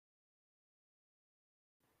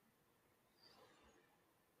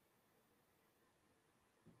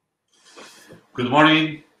Good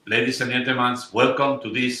morning, ladies and gentlemen. Welcome to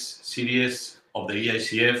this series of the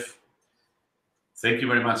EICF. Thank you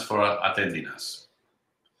very much for attending us.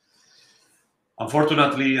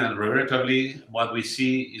 Unfortunately and regrettably, what we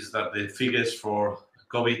see is that the figures for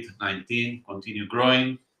COVID-19 continue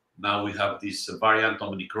growing. Now we have this variant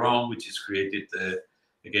Omicron, which has created,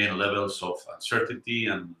 again, levels of uncertainty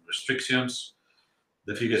and restrictions.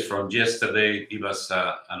 The figures from yesterday give us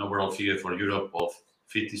an overall figure for Europe of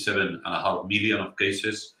 57.5 million of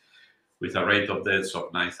cases, with a rate of deaths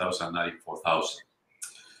of 9,094,000.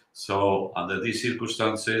 So under these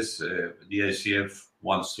circumstances, the EICF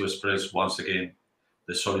wants to express once again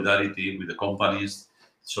the solidarity with the companies,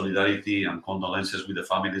 solidarity and condolences with the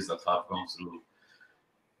families that have gone through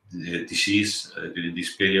the disease during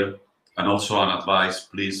this period, and also an advice: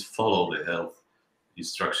 please follow the health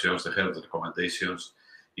instructions, the health recommendations,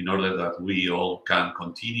 in order that we all can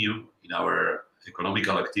continue in our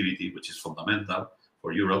economical activity, which is fundamental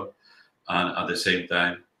for Europe, and at the same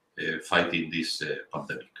time fighting this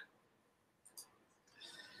pandemic.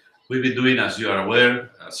 We've been doing, as you are aware,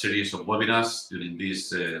 a series of webinars during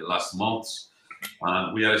these last months,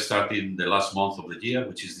 and we are starting the last month of the year,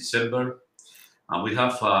 which is December, and we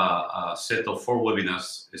have a set of 4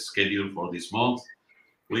 webinars scheduled for this month,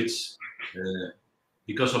 which,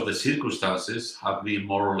 because of the circumstances, have been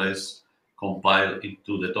more or less compiled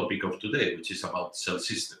into the topic of today, which is about cell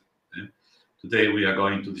system. Today we are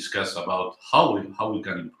going to discuss about how we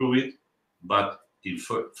can improve it, but in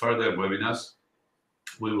further webinars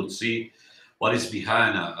we will see what is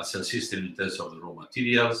behind a cell system in terms of the raw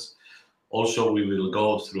materials. Also, we will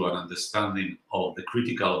go through an understanding of the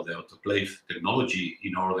critical of the autoclave technology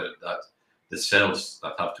in order that the cells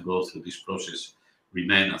that have to go through this process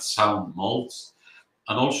remain as sound molds,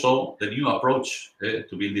 and also the new approach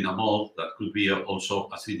to building a mold that could be also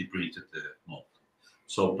a 3D printed mold.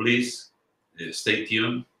 So please stay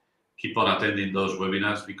tuned, keep on attending those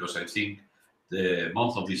webinars, because I think the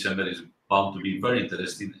month of December is bound to be very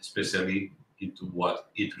interesting, especially into what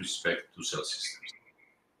it respects to cell systems.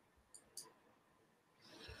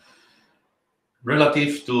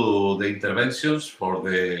 Relative to the interventions for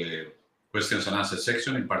the questions and answers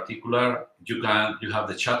section in particular, you have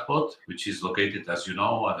the chatbot, which is located, as you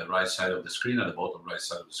know, at the right side of the screen, at the bottom right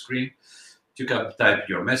side of the screen. You can type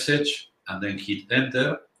your message and then hit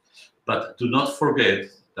enter. But do not forget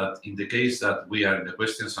that in the case that we are in the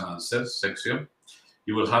questions and answers section,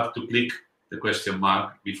 you will have to click the question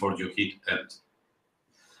mark before you hit end.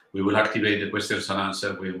 We will activate the questions and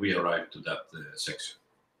answers when we arrive to that section.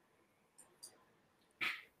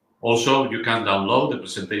 Also, you can download the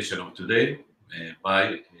presentation of today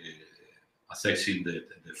by accessing the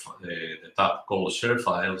tab called Share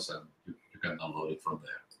Files, and you can download it from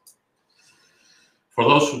there. For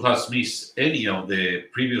those who has missed any of the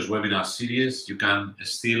previous webinar series, you can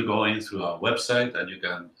still go in through our website and you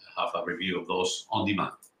can have a review of those on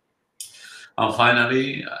demand. And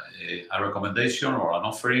finally, a recommendation or an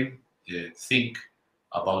offering: think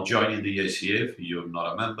about joining the EICF if you're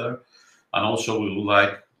not a member. And also, we would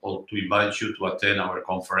like to invite you to attend our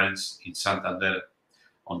conference in Santander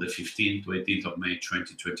on the 15th to 18th of May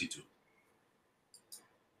 2022.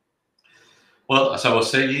 Well, as I was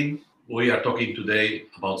saying, we are talking today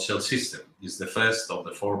about cell system. It's the first of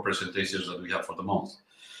the 4 presentations that we have for the month.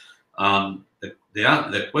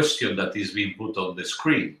 The question that is being put on the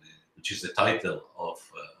screen, which is the title of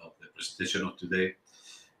the presentation of today,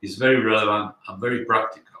 is very relevant and very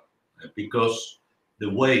practical, because the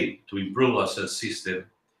way to improve a cell system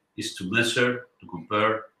is to measure, to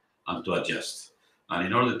compare, and to adjust. And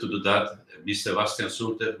in order to do that, Mr. Bastian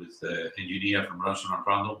Schulte, with engineer from Ransom and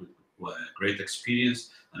Randolph, with great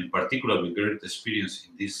experience, and in particular with great experience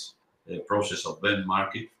in this process of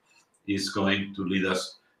benchmarking, is going to lead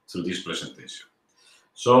us through this presentation.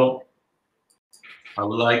 So I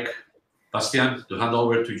would like Bastian to hand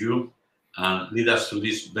over to you and lead us through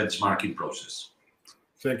this benchmarking process.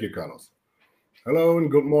 Thank you, Carlos. Hello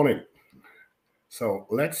and good morning. So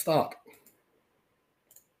let's start.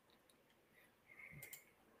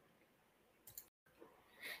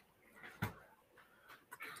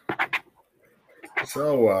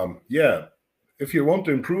 So if you want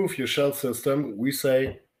to improve your shell system, we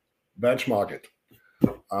say benchmark it.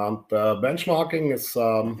 And benchmarking is,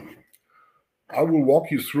 I will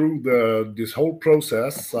walk you through this whole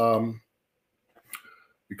process,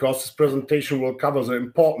 because this presentation will cover the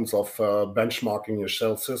importance of benchmarking your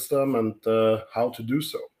shell system and how to do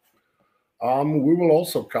so. We will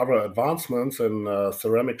also cover advancements in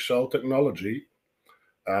ceramic shell technology.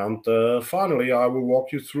 And finally, I will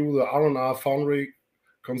walk you through the R&R foundry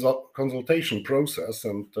consultation process,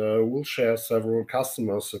 and we'll share several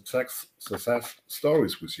customer success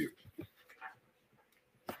stories with you.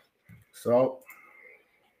 So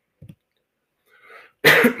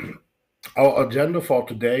our agenda for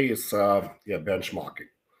today is benchmarking.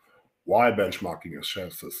 Why benchmarking a shell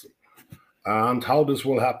system and how this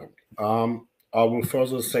will happen. I will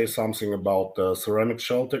further say something about ceramic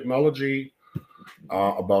shell technology,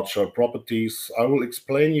 about shell properties. I will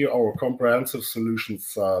explain you our comprehensive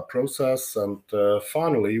solutions process, and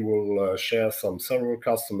finally we'll share several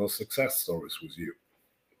customer success stories with you.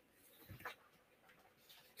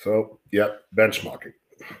 So benchmarking.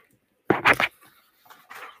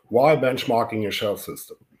 Why benchmarking a shell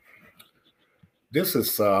system? This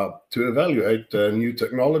is to evaluate new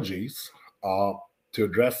technologies to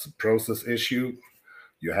address the process issue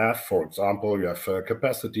you have. For example, you have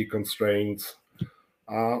capacity constraints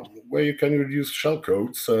where you can reduce shell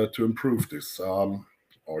codes to improve this,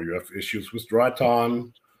 or you have issues with dry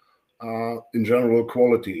time, in general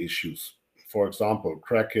quality issues, for example,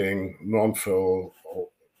 cracking, non-fill, or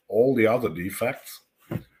all the other defects.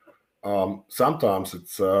 Sometimes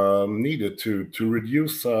it's needed to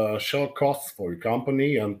reduce shell costs for your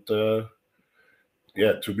company and to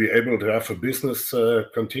be able to have a business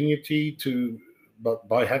continuity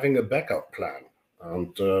by having a backup plan.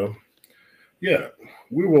 And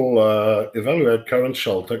we will evaluate current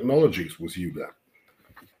shell technologies with you then.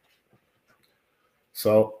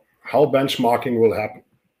 So how benchmarking will happen?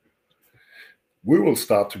 We will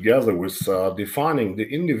start together with defining the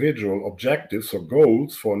individual objectives or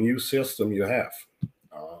goals for a new system you have.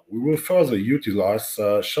 We will further utilize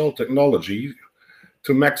shell technology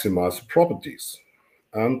to maximize properties.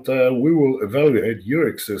 And we will evaluate your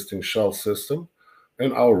existing shell system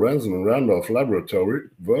in our Ransom and Randolph laboratory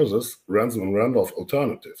versus Ransom and Randolph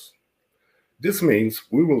alternatives. This means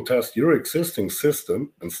we will test your existing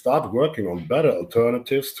system and start working on better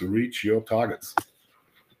alternatives to reach your targets.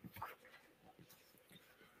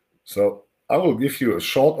 So I will give you a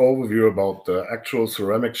short overview about the actual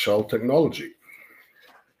ceramic shell technology.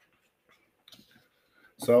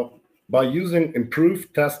 So by using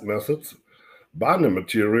improved test methods, binder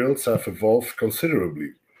materials have evolved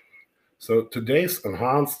considerably. So today's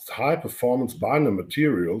enhanced high-performance binder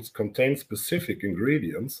materials contain specific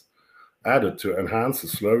ingredients added to enhance the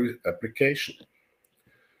slurry application.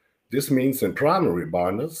 This means in primary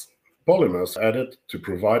binders, polymers are added to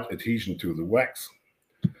provide adhesion to the wax.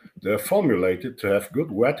 They are formulated to have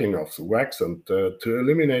good wetting of the wax and to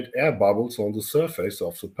eliminate air bubbles on the surface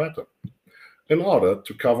of the pattern in order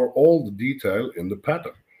to cover all the detail in the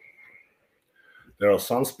pattern. There are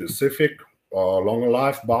some specific longer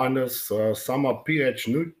life binders, some are pH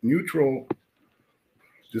neutral.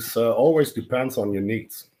 This always depends on your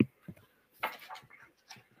needs.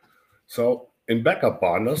 So in backup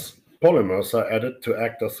binders, polymers are added to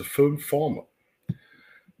act as a film former.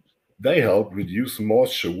 They help reduce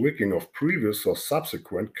moisture wicking of previous or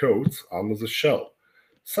subsequent coats under the shell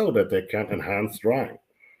so that they can enhance drying.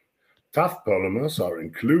 Tough polymers are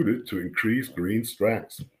included to increase green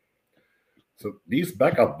strength. So these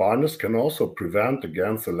backup binders can also prevent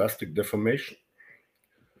against elastic deformation.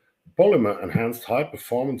 Polymer-enhanced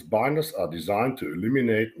high-performance binders are designed to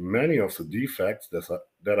eliminate many of the defects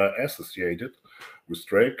that are associated with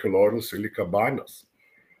straight colloidal silica binders.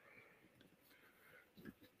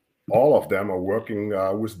 All of them are working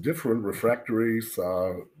with different refractories,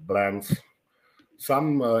 blends.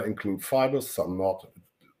 Some include fibers, some not.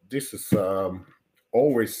 This is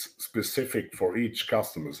always specific for each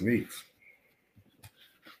customer's needs.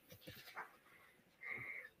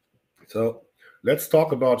 So let's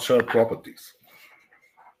talk about shell properties.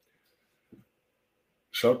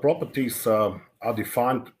 Shell properties are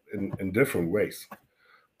defined in different ways.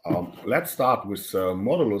 Let's start with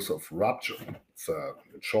modulus of rupture. It's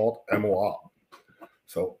in short MOR.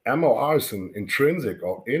 So MOR is an intrinsic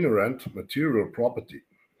or inherent material property.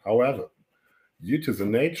 However, due to the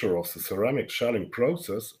nature of the ceramic shelling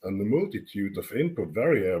process and the multitude of input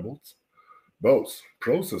variables, both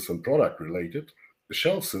process and product related, the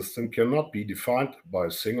shell system cannot be defined by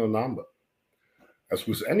a single number. As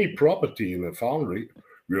with any property in a foundry,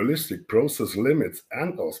 realistic process limits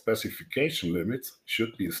and/or specification limits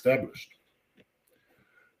should be established.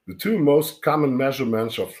 The two most common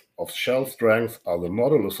measurements of shell strength are the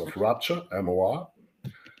modulus of rupture, MOR,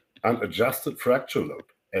 and adjusted fracture load,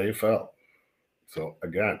 AFL. So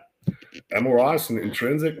again, MOR is an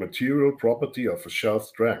intrinsic material property of a shell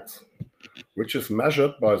strength, which is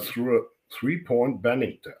measured through a three-point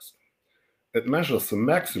bending test. It measures the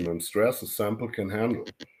maximum stress a sample can handle.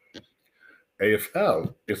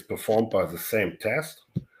 AFL is performed by the same test,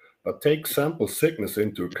 but takes sample thickness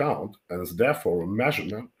into account and is therefore a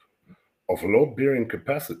measurement of load-bearing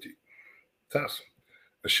capacity. Thus,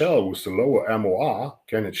 a shell with a lower MOR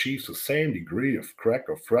can achieve the same degree of crack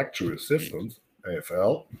or fracture resistance,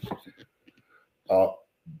 AFL,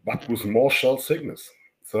 but with more shell thickness.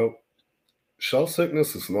 So, shell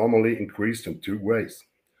thickness is normally increased in two ways: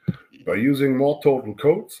 by using more total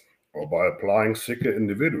coats or by applying thicker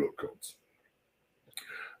individual coats.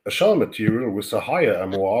 A shell material with a higher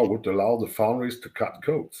MOR would allow the foundries to cut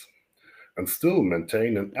coats and still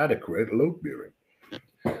maintain an adequate load bearing.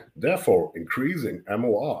 Therefore, increasing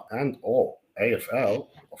MOR and/or AFL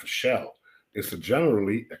of a shell is a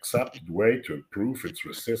generally accepted way to improve its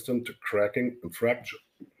resistance to cracking and fracture.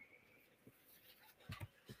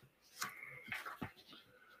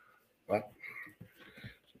 But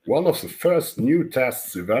one of the first new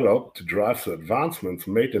tests developed to drive the advancements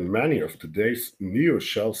made in many of today's newer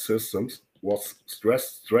shell systems was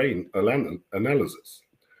stress-strain analysis.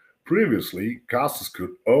 Previously, casters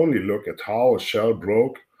could only look at how a shell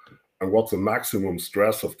broke and what the maximum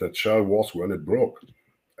stress of that shell was when it broke,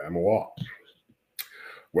 MOR.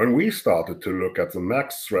 When we started to look at the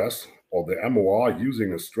max stress or the MOR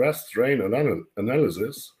using a stress-strain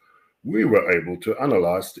analysis, we were able to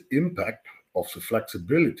analyze the impact of the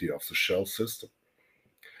flexibility of the shell system.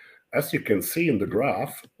 As you can see in the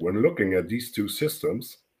graph, when looking at these two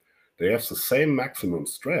systems, they have the same maximum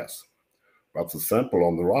stress, but the sample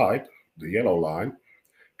on the right, the yellow line,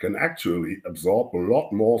 can actually absorb a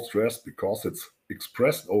lot more stress because it's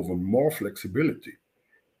expressed over more flexibility.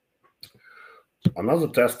 Another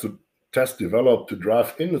test developed to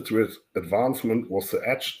drive industry advancement was the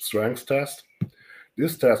edge strength test.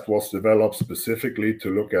 This test was developed specifically to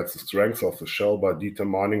look at the strength of the shell by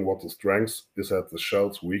determining what the strength is at the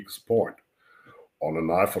shell's weakest point on a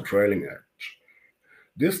knife or trailing edge.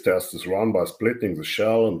 This test is run by splitting the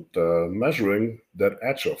shell and measuring that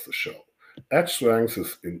edge of the shell. Edge strength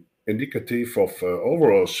is indicative of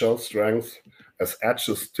overall shell strength, as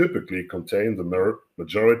edges typically contain the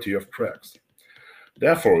majority of cracks.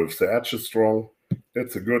 Therefore, if the edge is strong,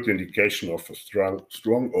 it's a good indication of a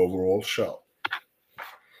strong overall shell.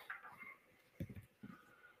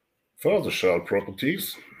 Further shell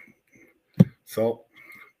properties. So,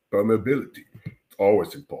 permeability,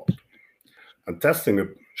 always important. And testing a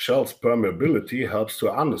shell's permeability helps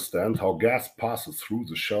to understand how gas passes through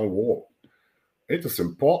the shell wall. It is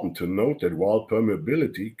important to note that while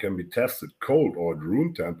permeability can be tested cold or at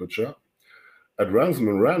room temperature, at Ransom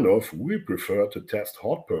and Randolph we prefer to test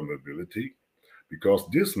hot permeability because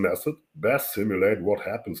this method best simulates what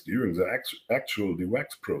happens during the actual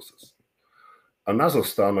dewax process. Another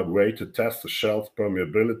standard way to test the shell's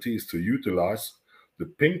permeability is to utilize the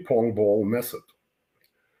ping-pong ball method.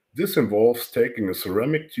 This involves taking a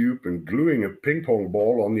ceramic tube and gluing a ping-pong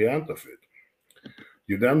ball on the end of it.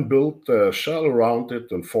 You then build a shell around it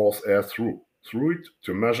and force air through it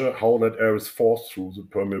to measure how that air is forced through the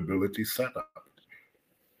permeability setup.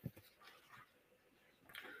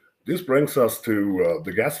 This brings us to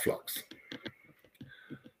the gas flux.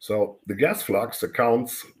 So the gas flux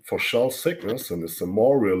accounts for shell thickness and is a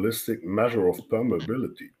more realistic measure of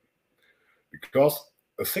permeability because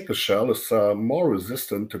a thicker shell is more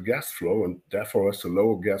resistant to gas flow and therefore has a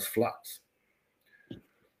lower gas flux.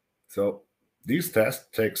 So these tests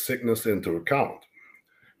take thickness into account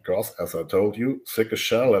because, as I told you, thicker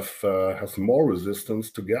shell has more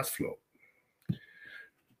resistance to gas flow.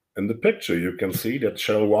 In the picture, you can see that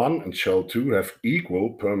shell 1 and shell 2 have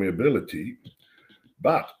equal permeability,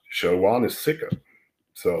 but shell 1 is thicker,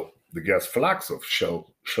 so the gas flux of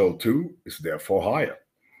shell 2 is therefore higher.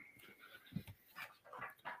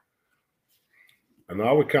 And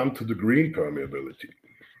now we come to the green permeability.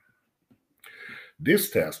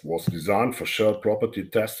 This test was designed for shell property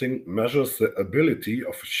testing, measures the ability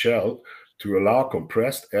of a shell to allow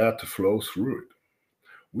compressed air to flow through it,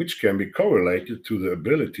 which can be correlated to the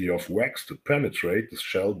ability of wax to penetrate the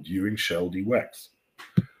shell during shell dewax.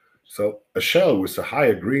 So a shell with a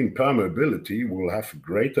higher green permeability will have a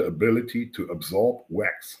greater ability to absorb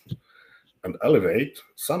wax and elevate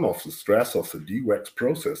some of the stress of the dewax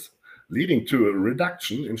process, leading to a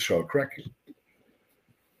reduction in shell cracking.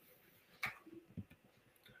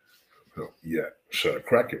 So, shell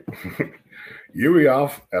cracking. Here we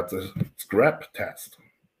are at the scrap test.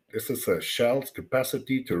 This is a shell's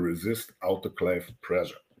capacity to resist autoclave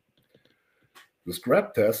pressure. The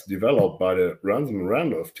scrap test developed by the Ransom and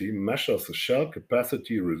Randolph team measures the shell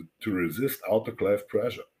capacity to resist autoclave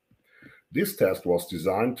pressure. This test was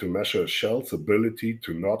designed to measure a shell's ability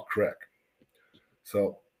to not crack.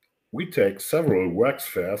 So we take several wax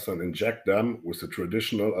spheres and inject them with a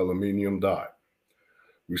traditional aluminium die.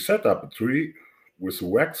 We set up a tree with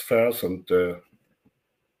wax fairs and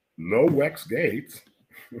no wax gates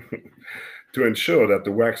to ensure that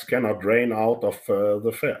the wax cannot drain out of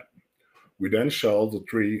the fair. We then shell the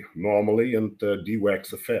tree normally and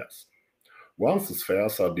de-wax the fairs. Once the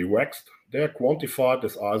fairs are de-waxed, they are quantified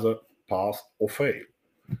as either pass or fail.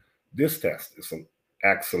 This test is an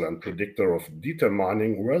excellent predictor of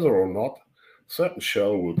determining whether or not certain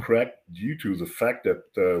shell will crack due to the fact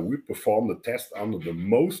that we perform the test under the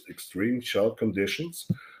most extreme shell conditions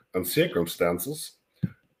and circumstances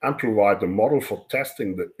and provide a model for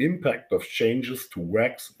testing the impact of changes to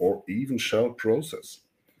wax or even shell process.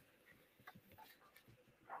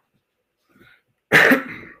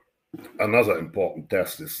 Another important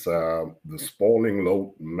test is the spalling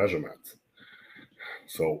load measurement.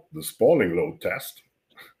 So the spalling load test,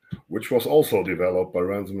 which was also developed by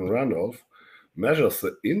Ransom and Randolph, measures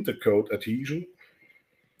the intercoat adhesion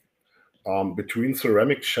between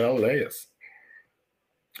ceramic shell layers.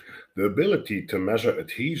 The ability to measure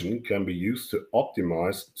adhesion can be used to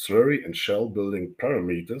optimize slurry and shell building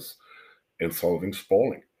parameters in solving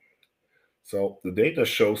spalling. So the data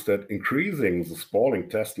shows that increasing the spalling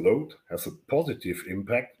test load has a positive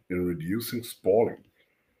impact in reducing spalling.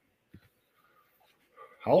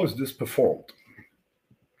 How is this performed?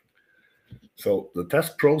 So the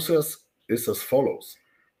test process is as follows.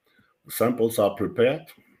 The samples are prepared,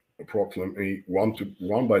 approximately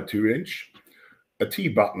 1 by 2 inch. A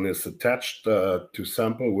T-button is attached to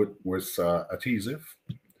sample with adhesive.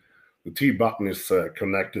 The T-button is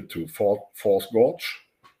connected to force gauge.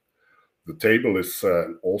 The table is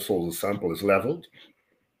also the sample is leveled.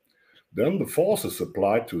 Then the force is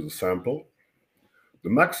applied to the sample.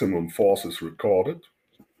 The maximum force is recorded,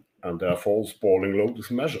 and therefore the spalling load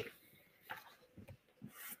is measured.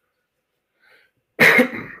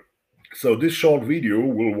 So this short video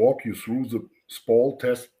will walk you through the spall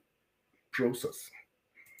test process.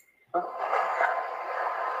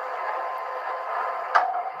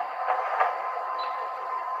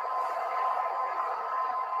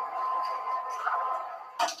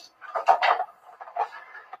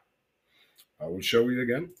 I will show you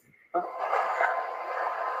again.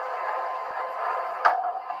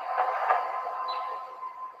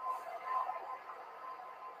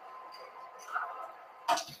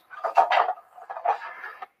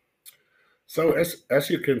 So as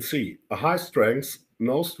you can see, a high strength,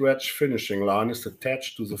 no stretch finishing line is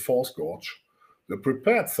attached to the force gauge. The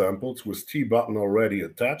prepared samples with T-button already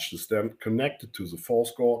attached is then connected to the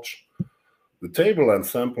force gauge. The table and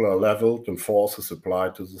sample are leveled and force is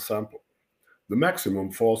applied to the sample. The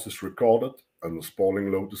maximum force is recorded and the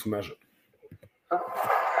spalling load is measured.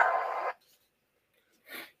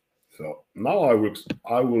 So now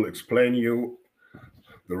I will explain you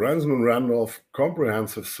the Ransom and Randolph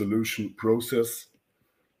comprehensive solution process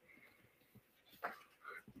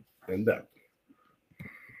in depth.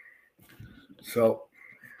 So,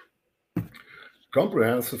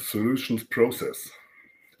 comprehensive solutions process.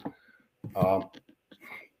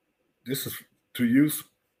 This is to use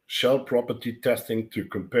shell property testing to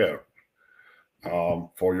compare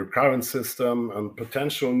for your current system and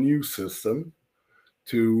potential new system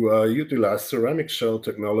to utilize ceramic shell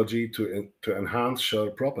technology to enhance shell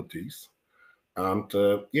properties and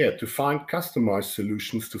to find customized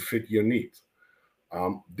solutions to fit your needs.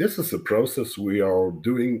 This is a process we are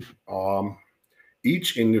doing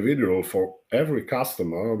each individual for every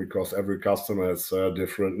customer because every customer has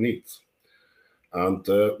different needs. And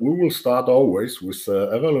we will start always with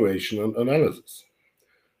evaluation and analysis.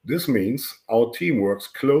 This means our team works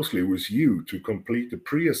closely with you to complete the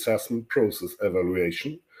pre-assessment process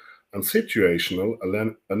evaluation and situational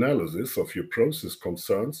analysis of your process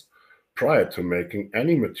concerns prior to making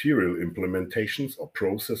any material implementations or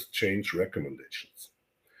process change recommendations.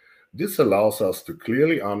 This allows us to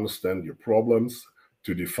clearly understand your problems,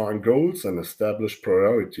 to define goals and establish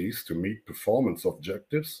priorities to meet performance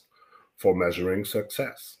objectives for measuring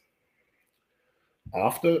success.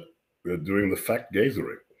 After, we're doing the fact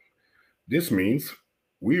gathering. This means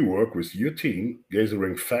we work with your team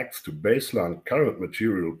gathering facts to baseline current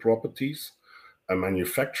material properties and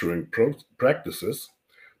manufacturing practices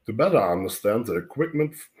to better understand the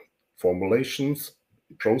equipment formulations,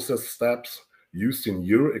 process steps used in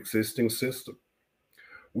your existing system.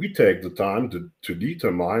 We take the time to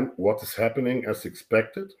determine what is happening as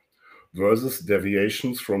expected versus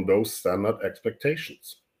deviations from those standard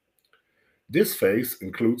expectations. This phase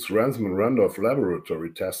includes Ransom and Randolph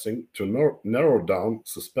laboratory testing to narrow down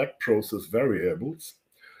suspect process variables,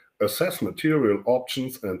 assess material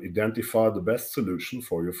options, and identify the best solution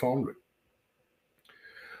for your foundry.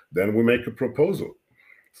 Then we make a proposal.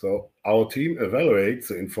 So our team evaluates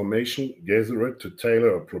the information gathered to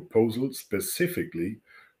tailor a proposal specifically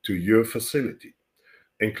to your facility,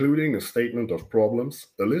 including a statement of problems,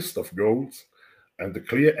 a list of goals, and a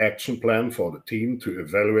clear action plan for the team to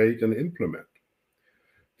evaluate and implement.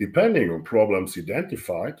 Depending on problems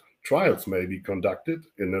identified, trials may be conducted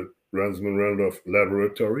in a Ransom Randolph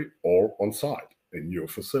laboratory or on site in your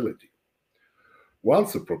facility.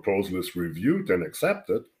 Once the proposal is reviewed and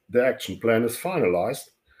accepted, the action plan is finalized,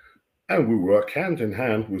 and we work hand in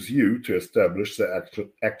hand with you to establish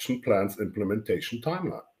the action plan's implementation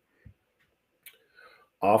timeline.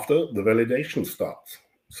 After the validation starts,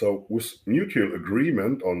 so with mutual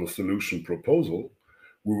agreement on the solution proposal,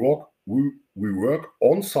 we work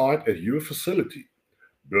on site at your facility,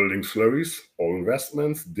 building slurries or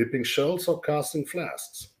investments, dipping shells or casting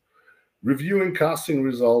flasks, reviewing casting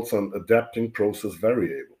results and adapting process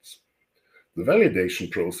variables. The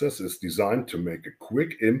validation process is designed to make a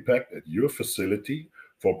quick impact at your facility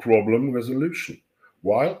for problem resolution,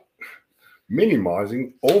 while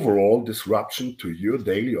minimizing overall disruption to your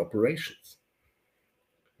daily operations.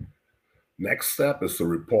 Next step is the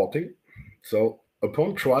reporting. So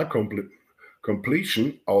upon trial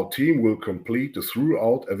completion, our team will complete a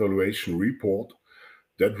throughout evaluation report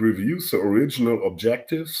that reviews the original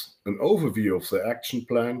objectives, an overview of the action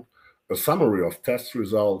plan, a summary of test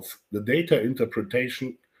results, the data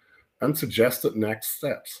interpretation, and suggested next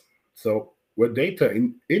steps. So where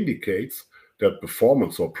data indicates that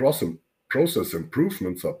performance or process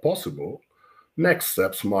improvements are possible, next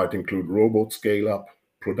steps might include robot scale-up,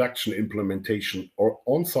 production implementation, or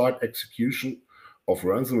on-site execution of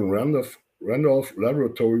Ransom Randolph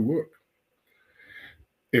laboratory work.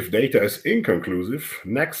 If data is inconclusive,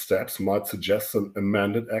 next steps might suggest an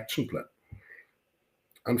amended action plan.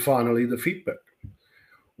 And finally, the feedback.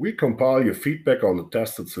 We compile your feedback on the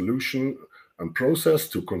tested solution and process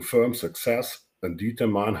to confirm success and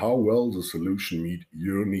determine how well the solution meets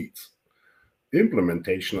your needs.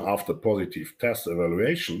 Implementation after positive test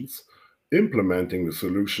evaluations, implementing the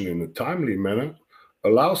solution in a timely manner,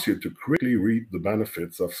 allows you to quickly reap the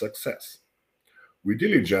benefits of success. We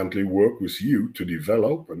diligently work with you to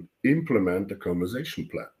develop and implement a conversation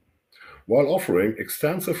plan, while offering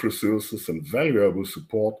extensive resources and valuable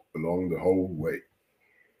support along the whole way.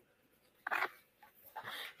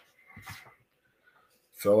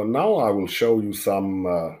 So now I will show you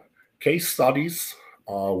some case studies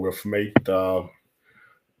we've made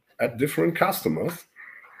at different customers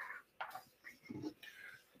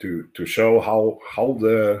to show how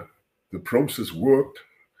the process worked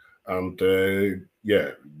and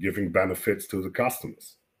giving benefits to the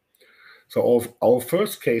customers. So our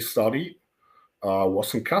first case study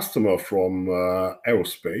was a customer from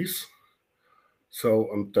aerospace.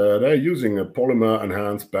 So they're using a polymer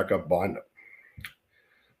enhanced backup binder.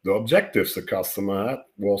 The objectives the customer had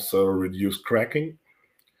was reduce cracking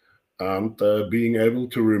and being able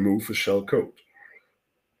to remove a shell coat.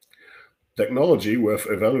 Technology we've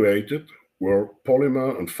evaluated were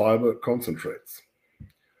polymer and fiber concentrates.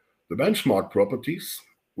 The benchmark properties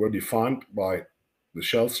were defined by the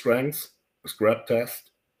shell strengths, a scrap test,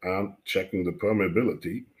 and checking the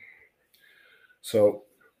permeability. So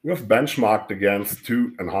we've benchmarked against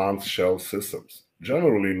two enhanced shell systems,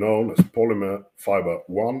 generally known as polymer fiber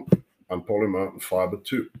 1 and polymer fiber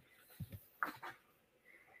 2.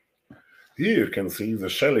 Here you can see the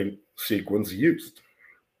shelling sequence used.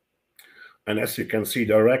 And as you can see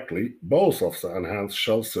directly, both of the enhanced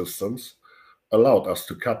shell systems allowed us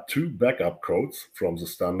to cut 2 backup coats from the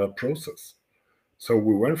standard process. So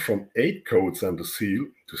we went from 8 coats and a seal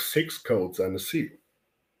to 6 coats and a seal.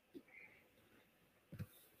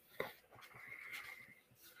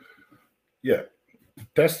 Yeah,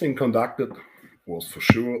 testing conducted was for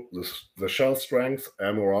sure the shell strength,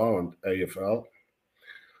 MOR and AFL.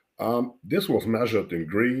 This was measured in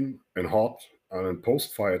green, in hot, and in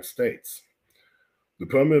post-fired states. The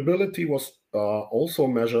permeability was also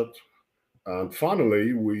measured, and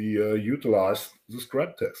finally we utilized the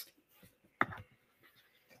scrap test.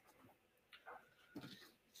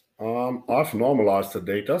 I've normalized the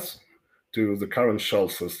data to the current shell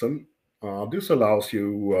system. This allows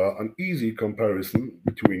you an easy comparison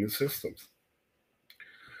between the systems.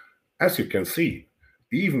 As you can see,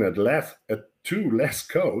 even at 2 less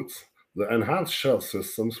coats, the enhanced shell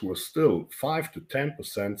systems were still 5 to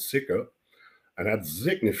 10% thicker and had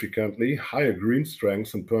significantly higher green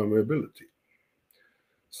strength and permeability.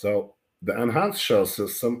 So the enhanced shell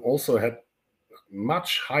system also had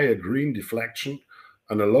much higher green deflection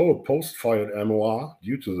and a lower post-fired MOR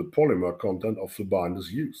due to the polymer content of the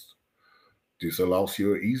binders used. This allows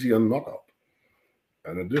you an easier knockout,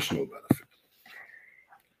 an additional benefit.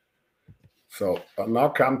 So now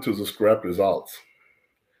come to the scrap results.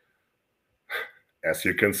 As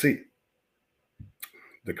you can see,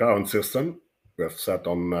 the current system we have set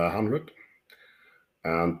on 100,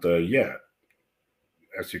 and yeah,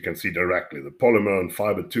 as you can see directly, the polymer and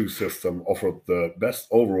fiber 2 system offered the best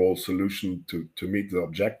overall solution to meet the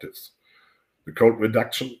objectives. The cold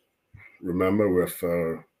reduction, remember, we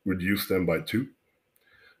have reduced them by 2,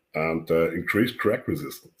 and increased crack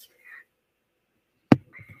resistance.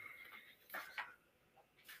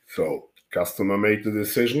 So customer made the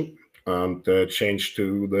decision and changed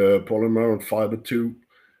to the polymer and fiber 2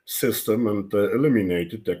 system and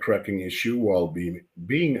eliminated the cracking issue while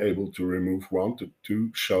being able to remove 1 to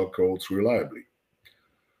 2 shell coats reliably.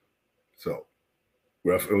 So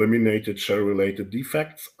we have eliminated shell-related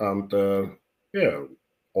defects and yeah,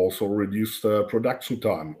 also reduced production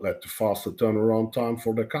time, led to faster turnaround time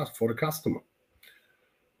for the customer.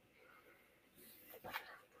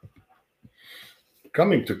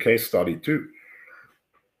 Coming to case study 2.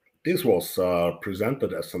 This was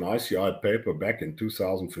presented as an ICI paper back in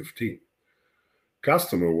 2015.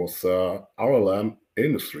 Customer was RLM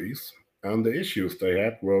Industries, and the issues they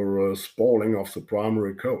had were spalling of the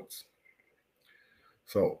primary coats.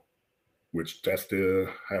 So, which test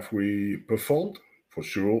have we performed? For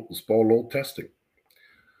sure, spall load testing.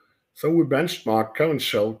 So we benchmarked current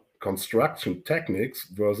shell construction techniques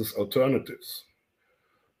versus alternatives.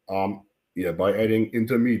 Yeah, by adding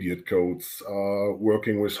intermediate coats,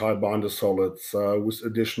 working with high binder solids, with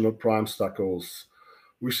additional prime stuccos,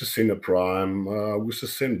 with the thinner prime, with the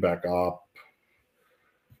thin backup.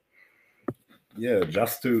 Yeah,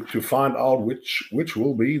 just to find out which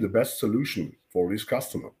will be the best solution for this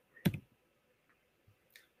customer.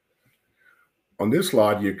 On this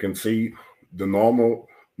slide, you can see the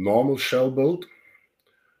normal shell build,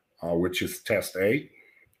 which is test A.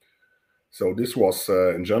 So this was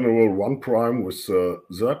in general 1 prime with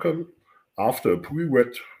zircon, after a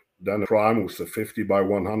pre-wet, then a prime with a 50 by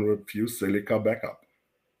 100 fused silica backup.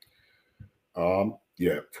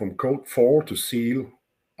 Yeah, from coat 4 to seal,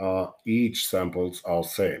 each samples are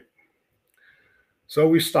same. So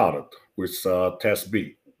we started with test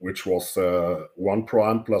B, which was 1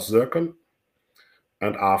 prime plus zircon,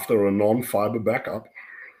 and after a non-fiber backup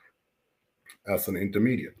as an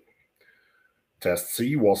intermediate. Test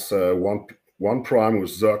C was 1 prime with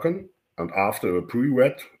zircon, and after a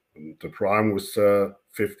pre-wet, the prime was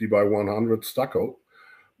 50 by 100 stucco,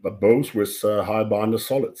 but both with high binder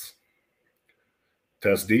solids.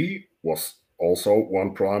 Test D was also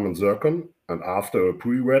 1 prime and zircon, and after a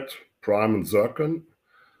pre-wet, prime and zircon,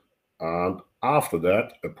 and after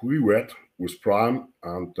that, a pre-wet with prime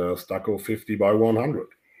and stucco 50 by 100.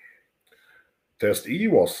 Test E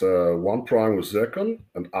was 1 prime with zircon,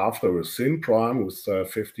 and after a thin prime with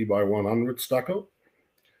 50 by 100 stucco.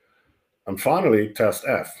 And finally, test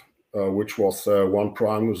F, which was 1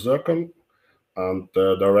 prime with zircon, and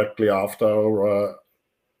directly after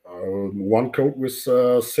 1 coat with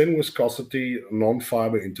thin viscosity,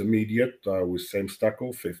 non-fiber intermediate with same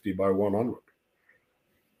stucco, 50 by 100.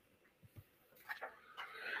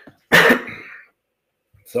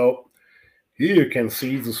 So here you can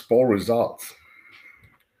see the spall results.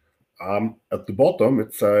 At the bottom,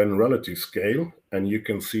 it's in relative scale, and you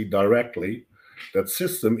can see directly that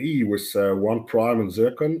system E with 1 prime and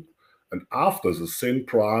zircon, and after the thin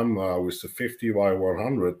prime with the 50 by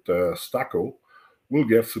 100 stucco, will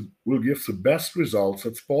give the best results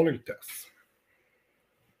at spalling tests.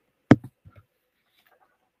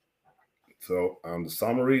 So the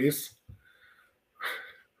summary is,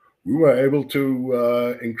 we were able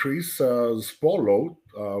to increase the spall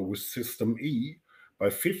load with system E by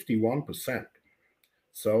 51%.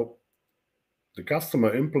 So the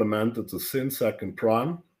customer implemented the thin second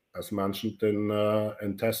prime, as mentioned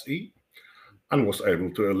in test E, and was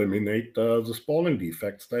able to eliminate the spalling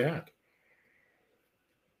defects they had.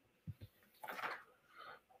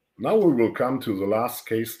 Now we will come to the last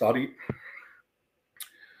case study.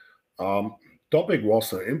 Topic was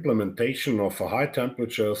the implementation of a high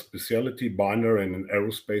temperature specialty binder in an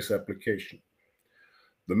aerospace application.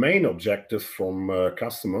 The main objective from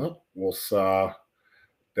customer was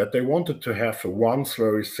that they wanted to have a one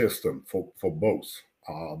slurry system for both.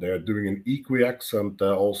 They're doing an EICF and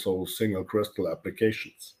also single crystal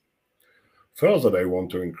applications. Further, they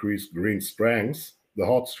want to increase green strength, the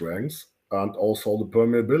hot strength, and also the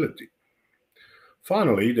permeability.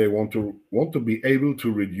 Finally, they want to be able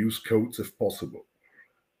to reduce coats if possible.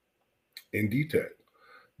 In detail,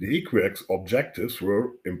 the EICF objectives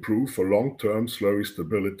were improve for long-term slurry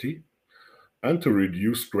stability and to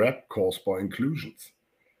reduce scrap caused by inclusions.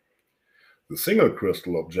 The single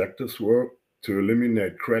crystal objectives were to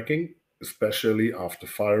eliminate cracking especially after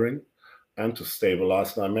firing, and to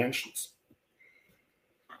stabilize dimensions.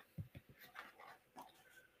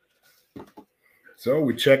 So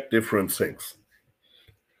we checked different things.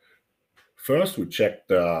 First, we checked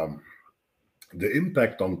the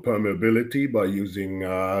impact on permeability by using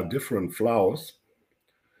different flours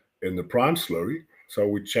in the prime slurry. So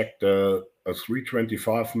we checked a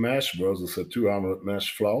 325 mesh versus a 200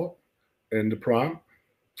 mesh flour in the prime.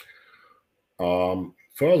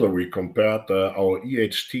 Further, we compared our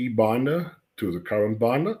EHT binder to the current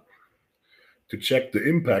binder to check the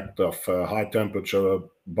impact of high temperature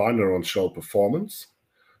binder on shell performance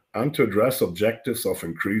and to address objectives of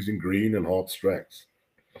increasing green and hot strengths.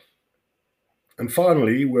 And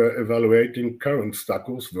finally, we're evaluating current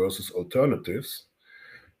stuccos versus alternatives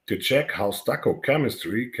to check how stucco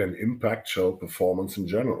chemistry can impact shell performance in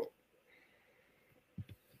general.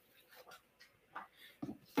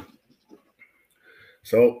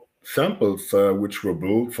 So samples which were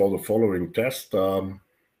built for the following test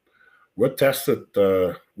we have tested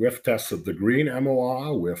the green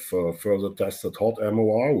MOR, we have further tested hot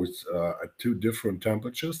MOR with at two different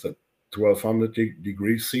temperatures at 1200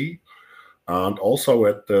 degrees C and also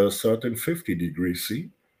at 1350 degrees C.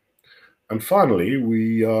 And finally,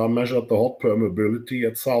 we measured the hot permeability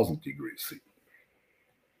at 1000 degrees C.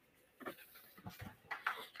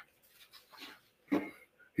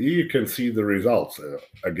 Here you can see the results,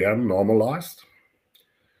 again normalized.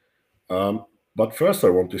 But first I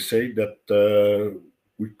want to say that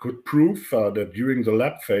we could prove that during the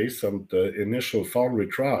lab phase and the initial foundry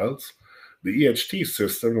trials, the EHT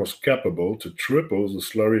system was capable to triple the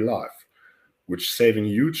slurry life, which saving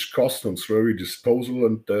huge cost on slurry disposal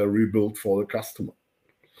and rebuild for the customer.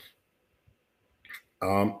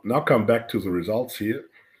 Now come back to the results here.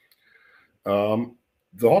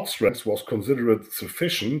 The hot strength was considered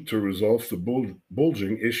sufficient to resolve the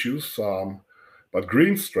bulging issues, but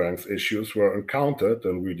green strength issues were encountered,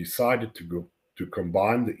 and we decided to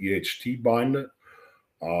combine the EHT binder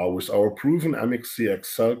with our proven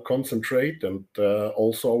MXCXL concentrate and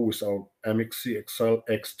also with our MXCXL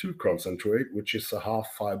X2 concentrate, which is a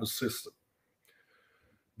half fiber system.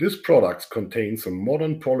 This product contains a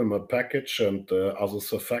modern polymer package and other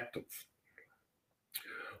surfactants.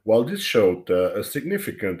 While this showed a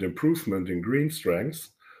significant improvement in green strength,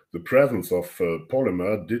 the presence of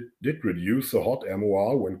polymer did reduce the hot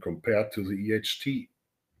MOR when compared to the EHT.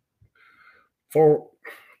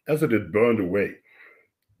 As it had burned away,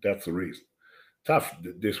 that's the reason.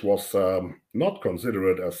 This was not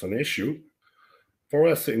considered as an issue, for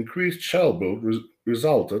as the increased shell build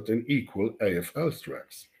resulted in equal AFL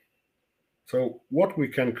strengths. So what we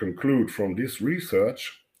can conclude from this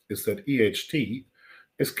research is that EHT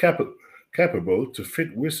is capable to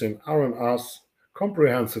fit within R&R's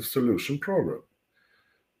comprehensive solution program.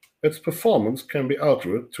 Its performance can be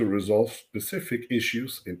altered to resolve specific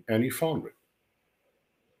issues in any foundry.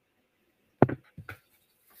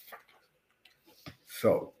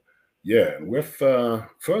 So, yeah, we've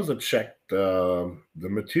further checked the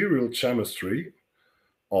material chemistry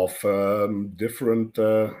of different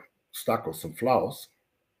stuccos and flours.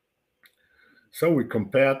 So we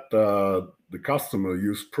compared the customer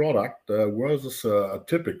use product versus a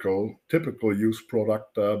typical use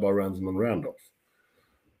product by Ransom and Randolph.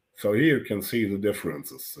 So here you can see the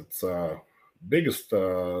differences. Its biggest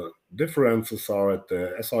differences are at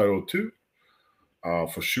the SiO2,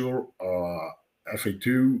 for sure,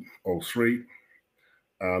 Fe2, O3,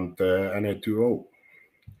 and Na2O.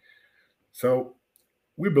 So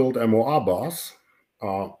we built MOR bars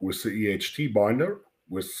with the EHT binder,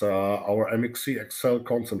 with our MXCXL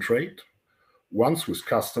concentrate, once with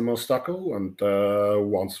customer stucco and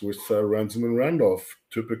once with Ransom and Randolph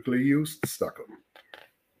typically used stucco.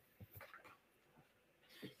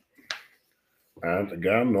 And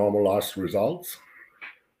again, normalized results.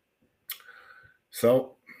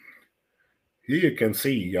 So here you can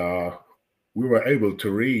see we were able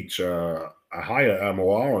to reach a higher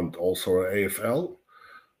MOR and also an AFL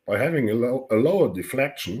by having a lower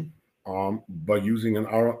deflection by using an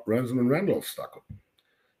Ransom and Randolph stucco.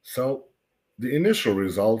 So the initial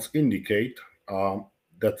results indicate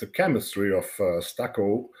that the chemistry of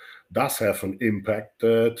stucco does have an impact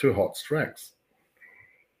to hot strengths.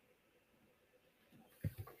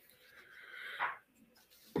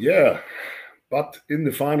 Yeah, but in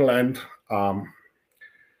the final end,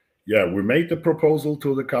 we made the proposal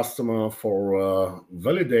to the customer for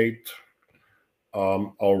validate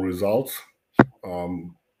our results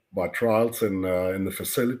by trials in the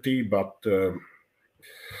facility, but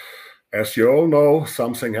as you all know,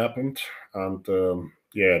 something happened, and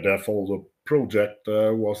therefore the project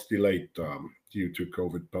was delayed due to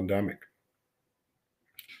COVID pandemic.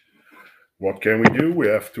 What can we do? We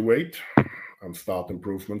have to wait and start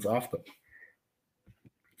improvements after.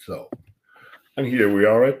 So, and here we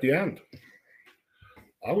are at the end.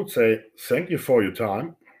 I would say thank you for your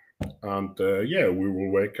time. And yeah, we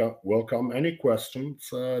will welcome any questions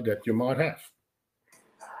that you might have.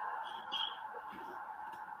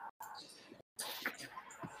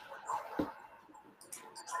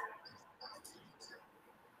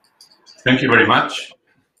 Thank you very much.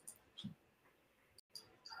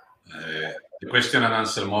 The question and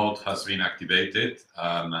answer mode has been activated.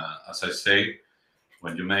 And as I say,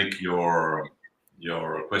 when you make your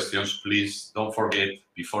questions, please don't forget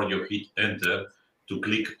before you hit enter to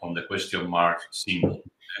click on the question mark symbol.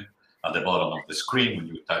 At the bottom of the screen, when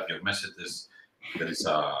you type your messages, there is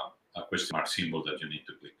a question mark symbol that you need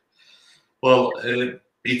to click. Well,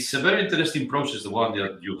 it's a very interesting process, the one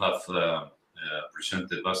that you have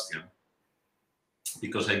presented, Bastian,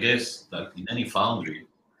 because I guess that in any foundry,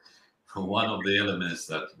 one of the elements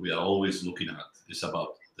that we are always looking at is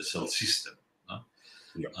about the cell system.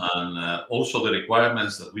 Yeah. And also the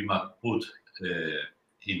requirements that we might put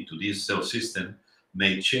into this cell system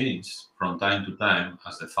may change from time to time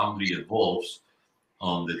as the foundry evolves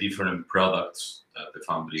on the different products that the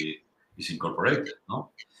foundry is incorporated. No?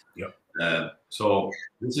 Yeah. So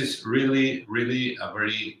this is really, really a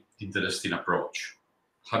very interesting approach.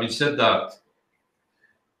 Having said that,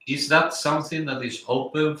 is that something that is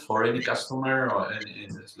open for any customer, or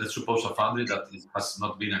let's suppose a foundry that has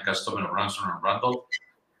not been a customer of Ransom or Randolph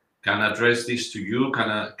can address this to you,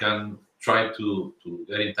 can try to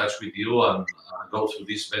get in touch with you and go through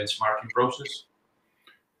this benchmarking process?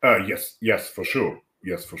 Yes, for sure.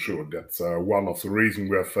 Yes, for sure. That's one of the reasons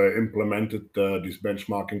we have implemented this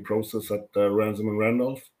benchmarking process at Ransom and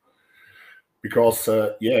Randolph. Because,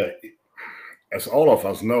 yeah, as all of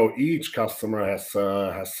us know, each customer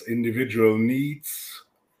has individual needs,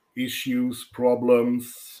 issues,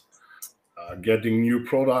 problems, getting new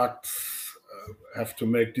products, have to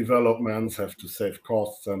make developments, have to save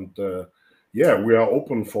costs. And yeah, we are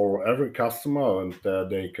open for every customer, and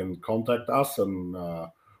they can contact us, and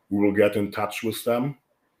we will get in touch with them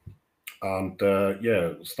and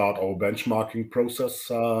yeah, start our benchmarking process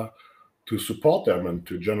to support them and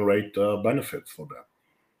to generate benefits for them.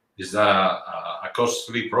 Is that a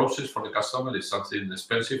costly process for the customer? Is something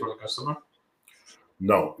expensive for the customer?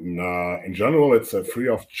 No, in general, it's a free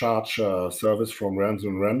of charge service from Ransom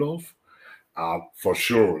and Randolph. For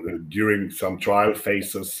sure, during some trial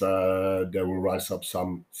phases, there will rise up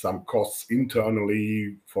some costs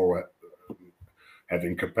internally for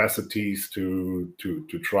having capacities to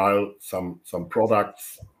trial some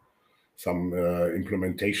products, some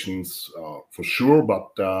implementations for sure.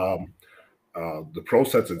 But the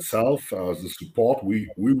process itself, the support we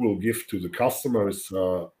will give to the customer is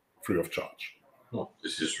free of charge. Oh,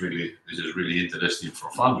 this is really interesting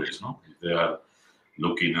for foundries, no? If they are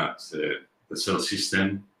looking at the cell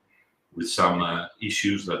system with some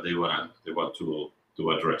issues that they want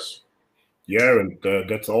to address. Yeah, and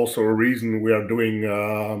that's also a reason we are doing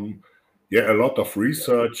yeah, a lot of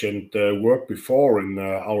research and work before in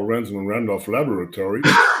our Ransom and Randolph laboratory.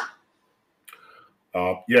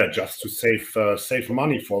 Yeah, just to save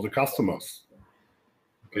money for the customers.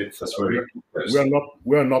 Okay, that's very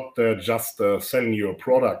we're not just selling you a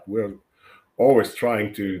product. We're always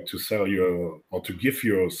trying to sell you or to give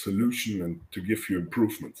you a solution and to give you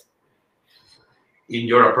improvements. In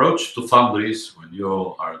your approach to foundries, when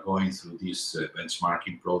you are going through this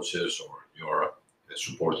benchmarking process, or you're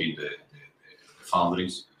supporting the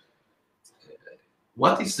foundries,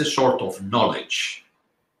 what is the sort of knowledge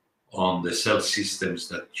on the cell systems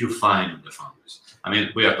that you find in the foundries? I mean,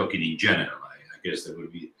 we are talking in general. I guess there will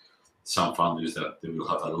be some foundries that they will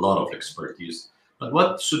have a lot of expertise. But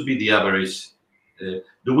what should be the average?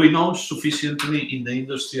 Do we know sufficiently in the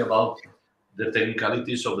industry about the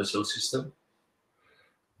technicalities of the cell system?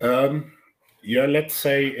 Yeah, let's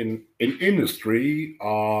say in industry,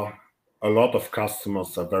 a lot of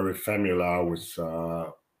customers are very familiar with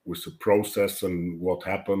the process and what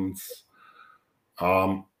happens.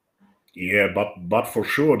 Yeah, but for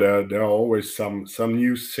sure there are always some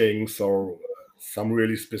new things or some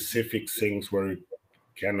really specific things where it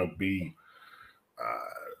cannot be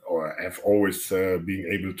or have always been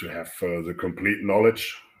able to have the complete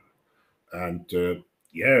knowledge. And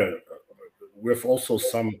yeah, we have also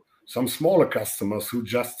some smaller customers who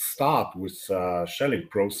just start with shelling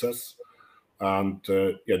process, and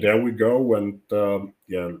yeah, there we go. And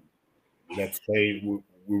yeah, let's say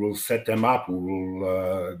we will set them up. We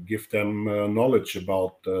will give them knowledge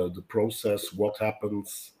about the process, what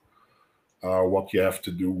happens, what you have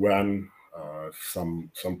to do when, If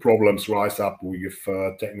some problems rise up, we give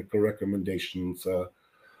technical recommendations.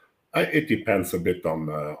 It depends a bit on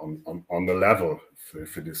the level.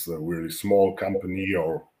 If it is a really small company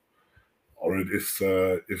or it is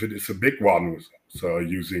if it is a big one, so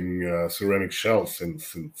using ceramic shells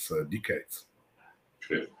since decades.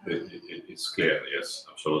 It's clear, yes,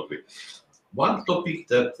 absolutely. One topic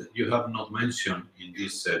that you have not mentioned in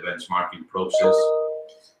this benchmarking process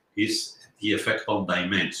is the effect on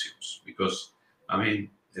dimensions, because I mean,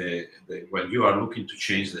 when you are looking to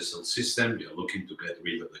change the cell system, you are looking to get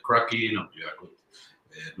rid of the cracking, or you are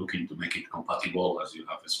looking to make it compatible, as you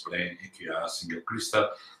have explained, EQR single crystal.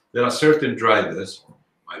 There are certain drivers,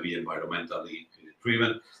 might be environmentally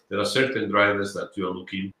driven. There are certain drivers that you are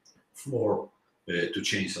looking for to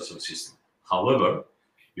change the cell system. However,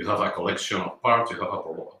 you have a collection of parts, you have a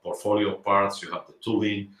portfolio of parts, you have the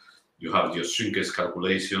tooling, you have your shrinkage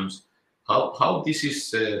calculations. How this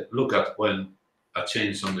is looked at when a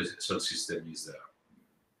change on the cell system is there?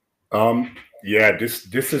 Yeah,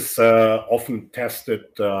 this is often tested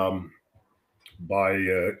by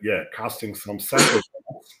casting some sample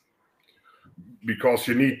parts, because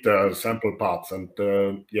you need sample parts, and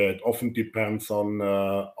it often depends on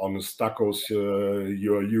the stuccos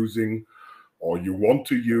you are using or you want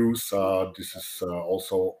to use. This is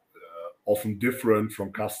also often different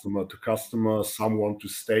from customer to customer. Some want to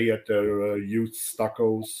stay at their used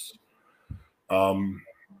stuccos.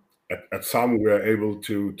 At some, we're able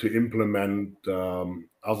to implement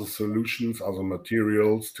other solutions, other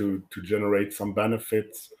materials to generate some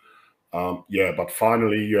benefits. But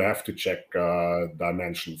finally, you have to check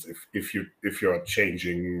dimensions if you are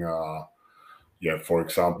changing. For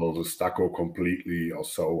example, the stucco completely or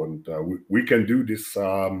so, and we can do this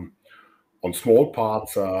on small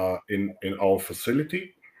parts in our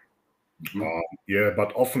facility.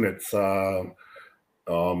 But often it's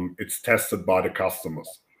tested by the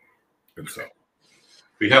customers. Okay.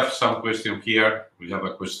 We have some question here. We have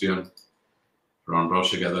a question from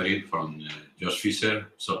Roche Gadari, from Josh Fisher,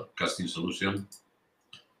 so casting solution.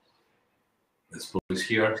 Let's put this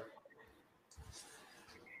here.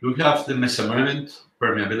 Do you have the measurement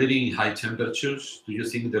permeability in high temperatures? Do you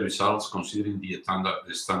think the results, considering the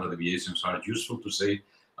standard deviations, are useful to say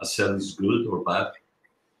a cell is good or bad?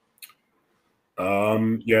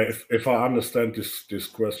 If I understand this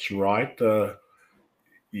question right,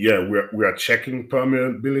 we are checking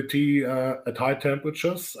permeability at high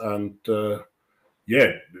temperatures, and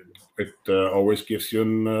it always gives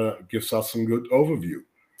us some good overview.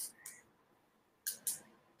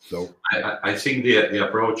 So I think the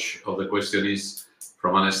approach of the question is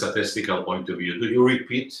from a statistical point of view. Do you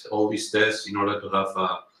repeat all these tests in order to have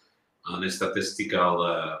a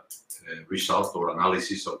statistical result or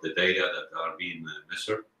analysis of the data that are being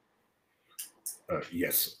measured?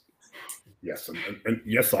 Yes. And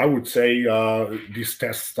yes, I would say these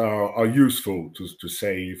tests are useful to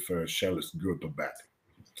say if a shell is good or bad.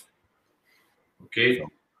 Okay. So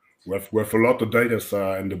we have a lot of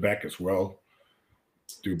data in the back as well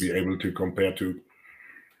to be able to compare to.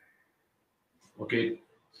 Okay.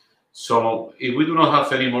 So if we do not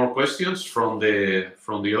have any more questions from the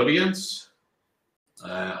audience,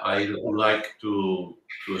 I would like to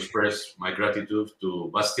express my gratitude to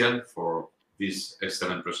Bastian for this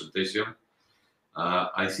excellent presentation.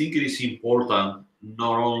 I think it is important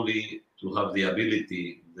not only to have the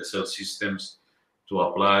ability in the cell systems to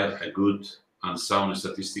apply a good and sound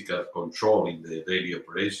statistical control in the daily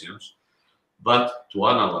operations, but to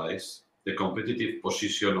analyze the competitive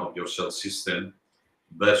position of your cell system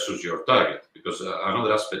versus your target. Because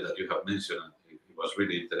another aspect that you have mentioned, it was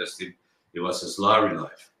really interesting, it was a slurry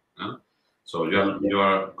life. So you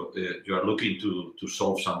are looking to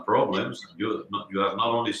solve some problems. You are not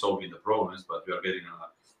only solving the problems, but you are getting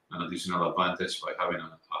an additional advantage by having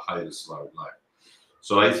a higher slurry life.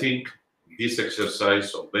 So I think this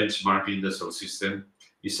exercise of benchmarking the cell system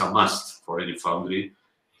is a must for any foundry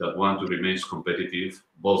that want to remain competitive,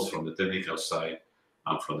 both from the technical side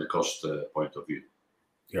and from the cost point of view.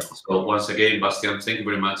 Yeah. So once again, Bastian, thank you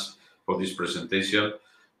very much for this presentation.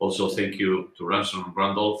 Also, thank you to Ransom and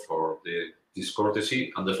Randolph for this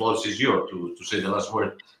courtesy, and the floor is yours to say the last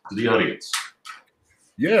word to the audience.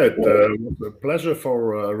 Yeah, it was a pleasure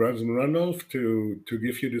for Ransom and Randolph to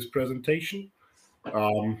give you this presentation.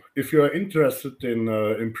 If you are interested in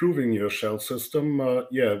improving your shell system,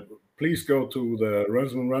 please go to the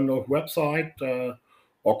Ransom and Randolph website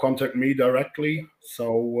or contact me directly,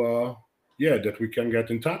 so that we can get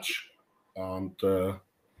in touch and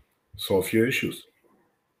solve your issues.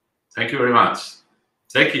 Thank you very much.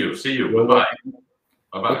 Thank you. See you. Goodbye.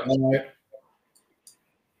 Bye-bye. Bye-bye.